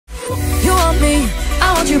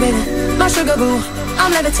want you, baby, my sugar boo.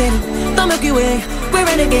 I'm levitating, the Milky Way, we're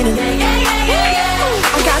renegading.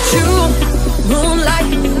 I got you, moonlight,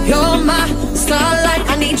 you're my starlight.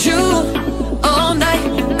 I need you all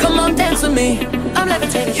night, come on dance with me. I'm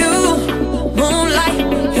levitating. You, moonlight,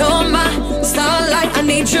 you're my starlight. I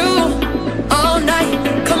need you all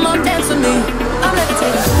night, come on dance with me. I'm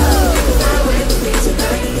levitating. Fly away with me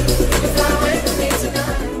tonight, fly away with me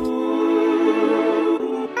tonight.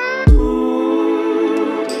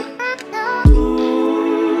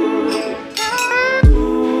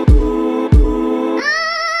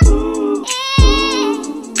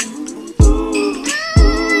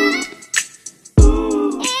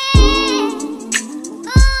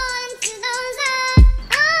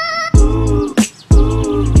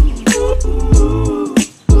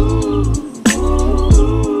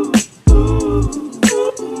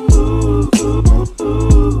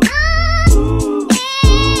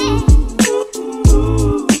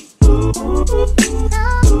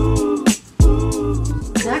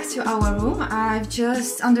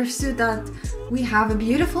 Just understood that we have a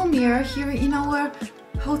beautiful mirror here in our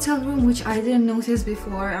hotel room, which I didn't notice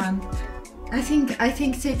before, and I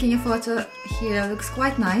think taking a photo here looks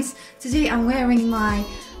quite nice. Today I'm wearing my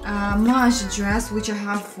Maj dress, which I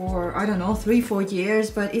have for, I don't know, 3-4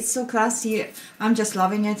 years, but it's so classy. I'm just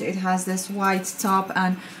loving it. It has this white top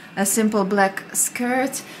and a simple black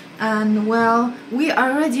skirt. And well, we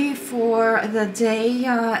are ready for the day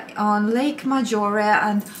on Lake Maggiore,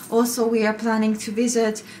 and also we are planning to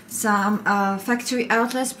visit some factory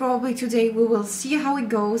outlets probably today. We will see how it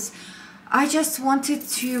goes. I just wanted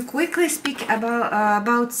to quickly speak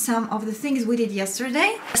about some of the things we did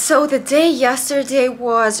yesterday. So the day yesterday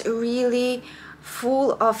was really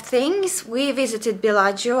full of things. We visited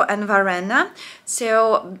Bellagio and Varenna.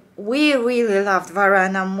 So we really loved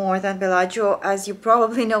Varenna more than Bellagio, as you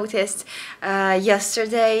probably noticed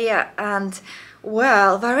yesterday. And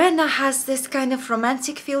well, Varenna has this kind of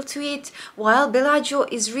romantic feel to it, while Bellagio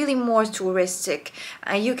is really more touristic.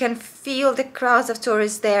 You can feel the crowds of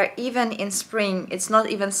tourists there even in spring. It's not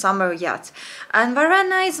even summer yet. And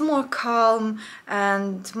Varenna is more calm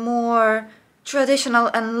and more traditional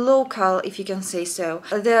and local, if you can say so.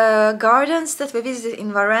 The gardens that we visited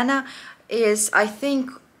in Varenna is, I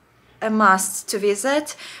think, a must to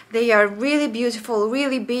visit. They are really beautiful,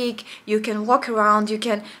 really big. You can walk around, you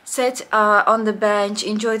can sit on the bench,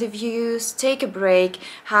 enjoy the views, take a break,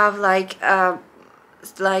 have like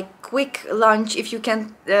quick lunch if you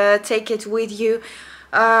can take it with you.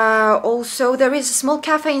 Also, there is a small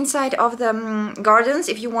cafe inside of the gardens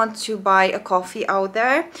if you want to buy a coffee out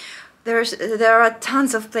there. There are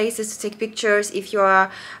tons of places to take pictures if you are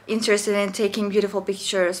interested in taking beautiful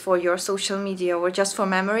pictures for your social media or just for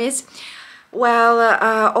memories. Well,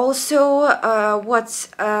 also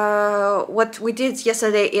what we did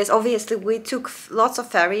yesterday is, obviously we took lots of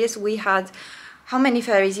ferries. We had, how many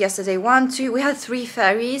ferries yesterday? 1, 2, we had 3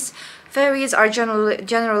 ferries. Ferries are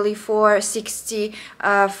generally $4.60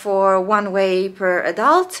 for one way per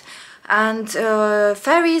adult. And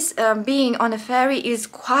ferries, being on a ferry is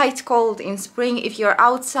quite cold in spring if you're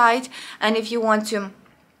outside, and if you want to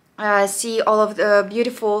see all of the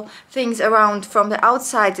beautiful things around from the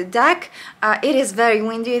outside deck. It is very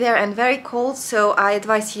windy there and very cold, so I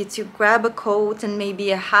advise you to grab a coat and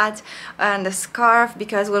maybe a hat and a scarf,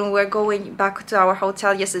 because when we were going back to our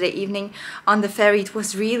hotel yesterday evening on the ferry, it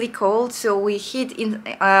was really cold, so we hid in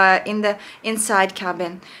the inside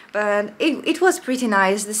cabin. But it was pretty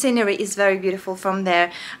nice. The scenery is very beautiful from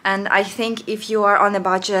there, and I think if you are on a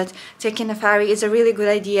budget, taking a ferry is a really good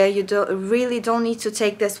idea. You really don't need to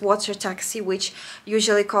take this water taxi, which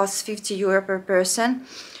usually costs €50 per person.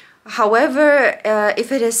 However,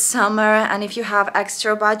 if it is summer and if you have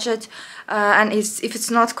extra budget, and if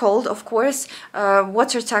it's not cold, of course,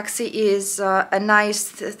 water taxi is a nice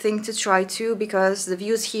thing to try too, because the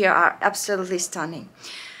views here are absolutely stunning.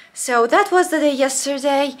 So that was the day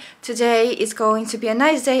yesterday. Today is going to be a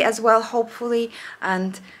nice day as well, hopefully,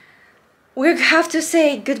 and we have to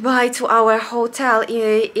say goodbye to our hotel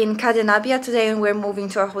in Cadenabbia today, and we're moving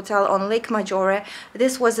to our hotel on Lake Maggiore.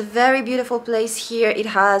 This was a very beautiful place here. It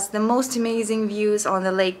has the most amazing views on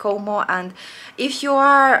the Lake Como, and if you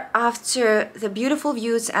are after the beautiful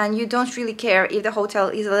views and you don't really care if the hotel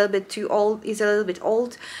is a little bit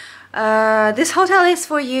old, this hotel is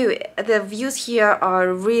for you. The views here are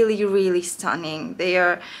really stunning. They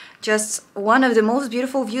are just one of the most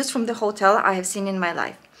beautiful views from the hotel I have seen in my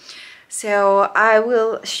life. So I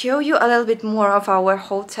will show you a little bit more of our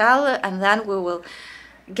hotel, and then we will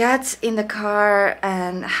get in the car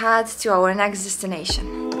and head to our next destination.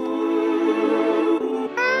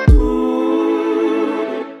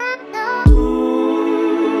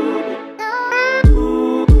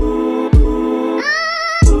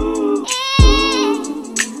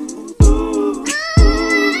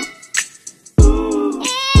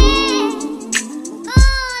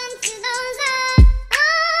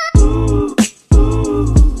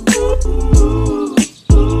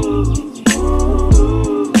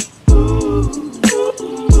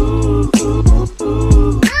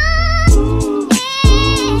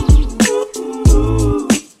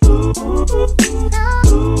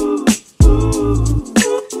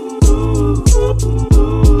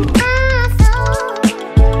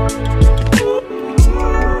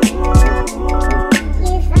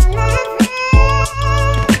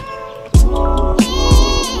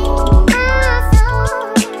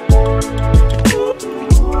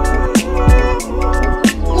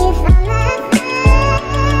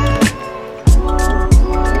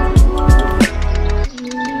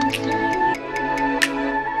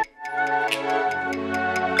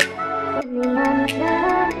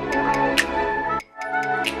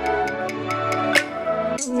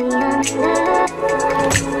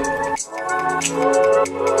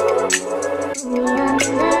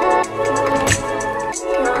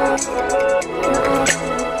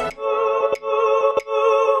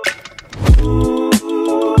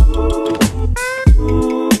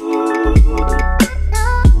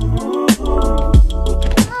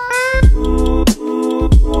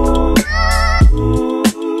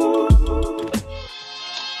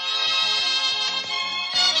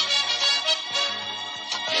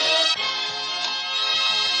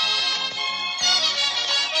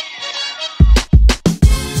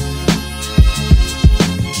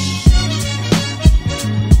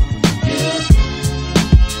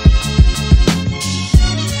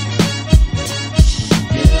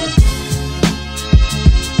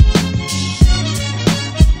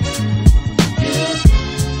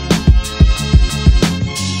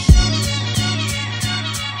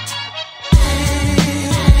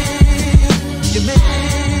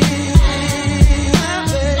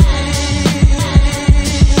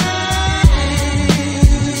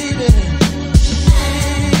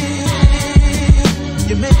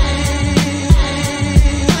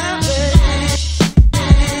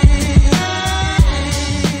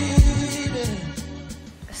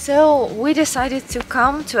 So we decided to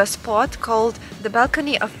come to a spot called the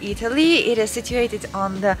Balcony of Italy. It is situated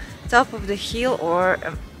on the top of the hill, or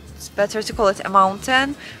it's better to call it a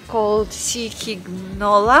mountain, called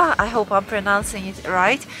Sighignola. I hope I'm pronouncing it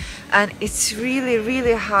right. And it's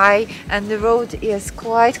really high, and the road is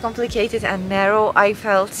quite complicated and narrow. I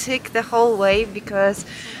felt sick the whole way because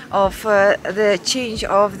of the change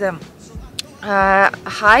of the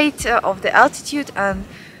height of the altitude, and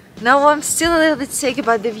now I'm still a little bit sick,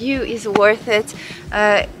 but the view is worth it.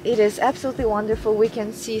 It is absolutely wonderful. We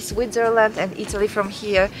can see Switzerland and Italy from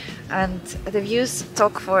here, and the views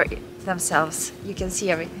talk for themselves. You can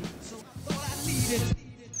see everything.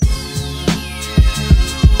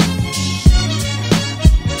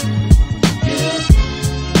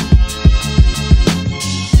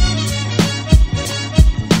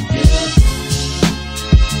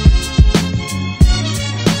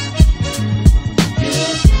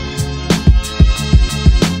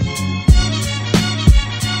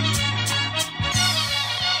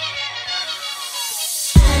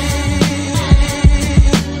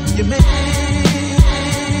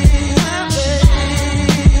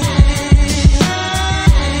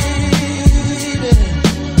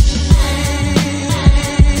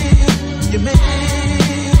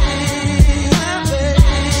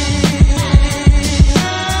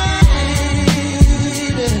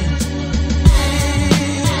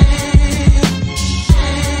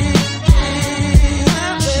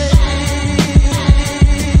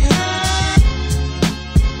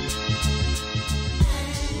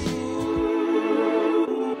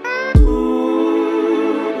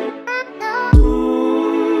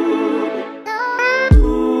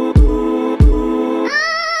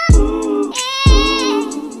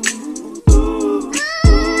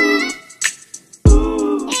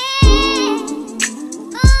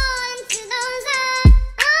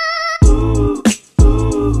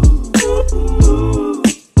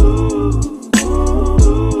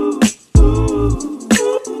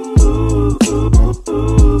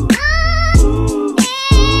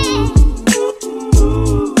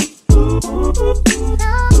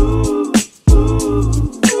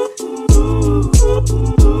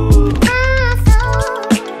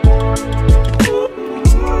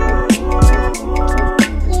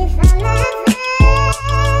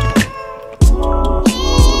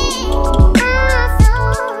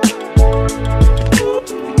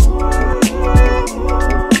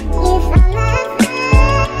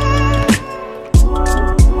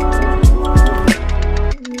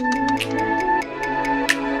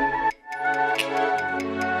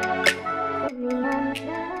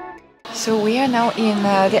 So we are now in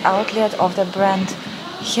the outlet of the brand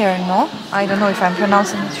Herno. I don't know if I'm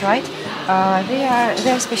pronouncing it right.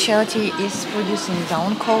 Their specialty is producing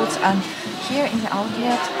down coats, and here in the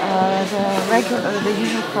outlet the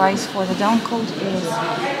usual price for the down coat is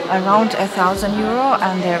around €1,000,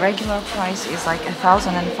 and the regular price is like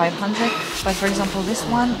 1,500. But for example, this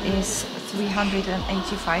one is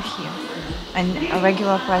 385 here, and a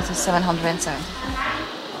regular price is 770.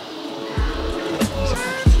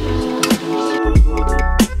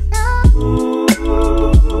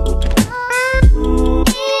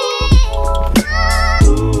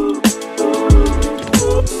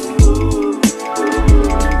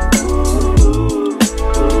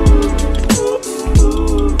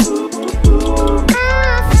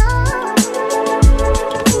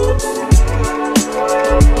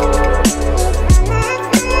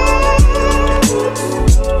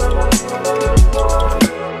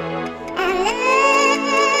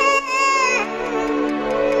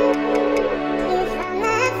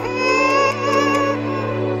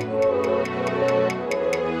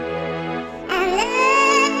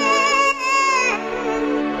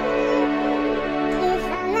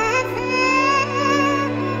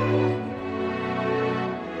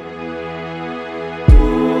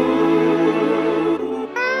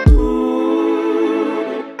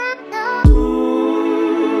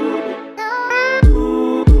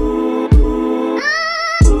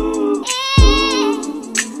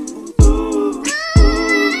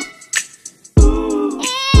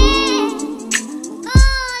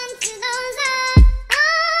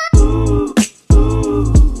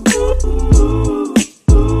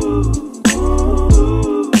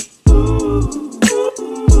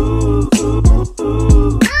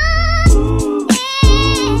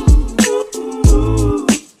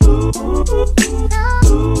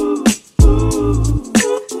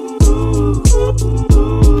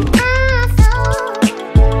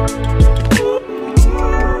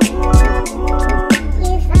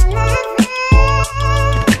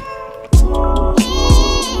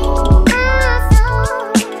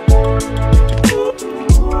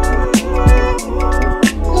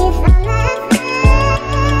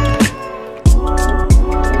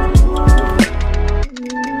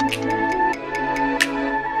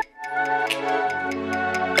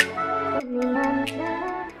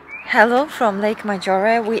 Hello from Lake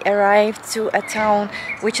Maggiore. We arrived to a town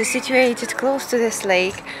which is situated close to this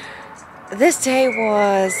lake. This day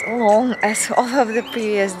was long as all of the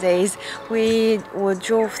previous days. We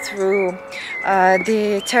drove through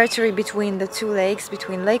the territory between the two lakes,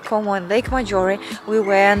 between Lake Como and Lake Maggiore. We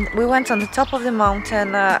went on the top of the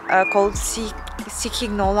mountain called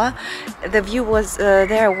Sighignola. The view was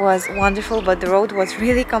there was wonderful, but the road was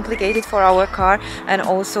really complicated for our car, and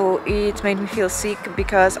also it made me feel sick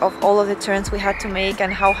because of all of the turns we had to make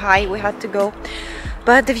and how high we had to go.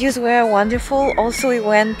 But the views were wonderful. Also, we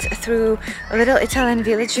went through little Italian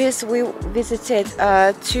villages. We visited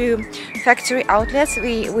two factory outlets.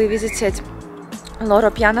 We visited Loro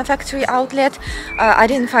Piana factory outlet. I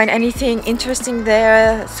didn't find anything interesting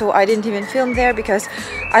there, so I didn't even film there because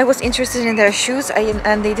I was interested in their shoes,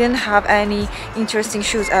 and they didn't have any interesting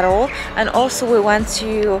shoes at all. And also we went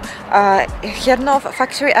to Herno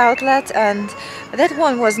factory outlet, and that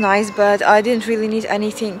one was nice, but I didn't really need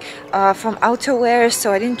anything from outerwear,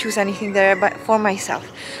 so I didn't choose anything there but for myself.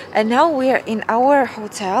 And now we're in our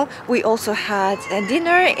hotel. We also had a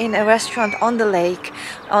dinner in a restaurant on the lake,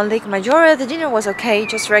 on Lake Maggiore. The dinner was okay,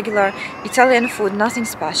 just regular Italian food, nothing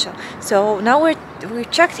special. So now we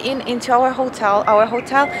checked into our hotel. Our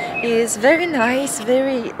hotel is very nice,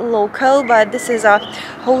 very local, but this is a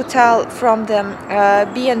hotel from the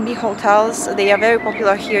B&B hotels. They are very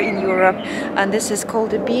popular here in Europe, and this is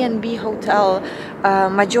called the B&B Hotel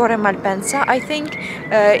Maggiore Malpensa. I think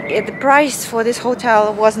the price for this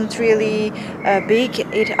hotel wasn't really big.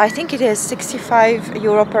 I think it is 65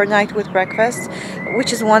 euro per night with breakfast,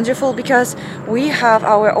 which is wonderful because we have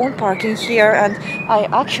our own parking here, and I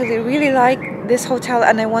actually really like this hotel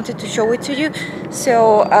and I wanted to show it to you.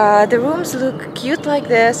 So the rooms look cute like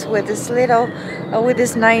this, with this little with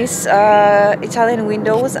this nice Italian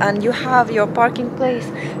windows, and you have your parking place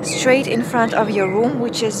straight in front of your room,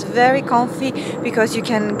 which is very comfy because you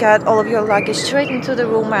can get all of your luggage straight into the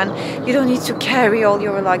room and you don't need to carry all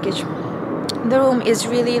your luggage. The room is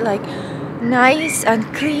really like nice and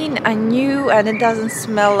clean and new, and it doesn't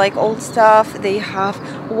smell like old stuff. They have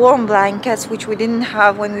warm blankets, which we didn't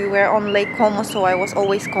have when we were on Lake Como, so I was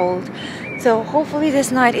always cold. So hopefully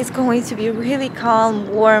this night is going to be really calm,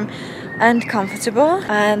 warm and comfortable,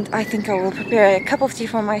 and I think I will prepare a cup of tea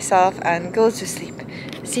for myself and go to sleep.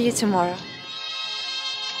 See you tomorrow.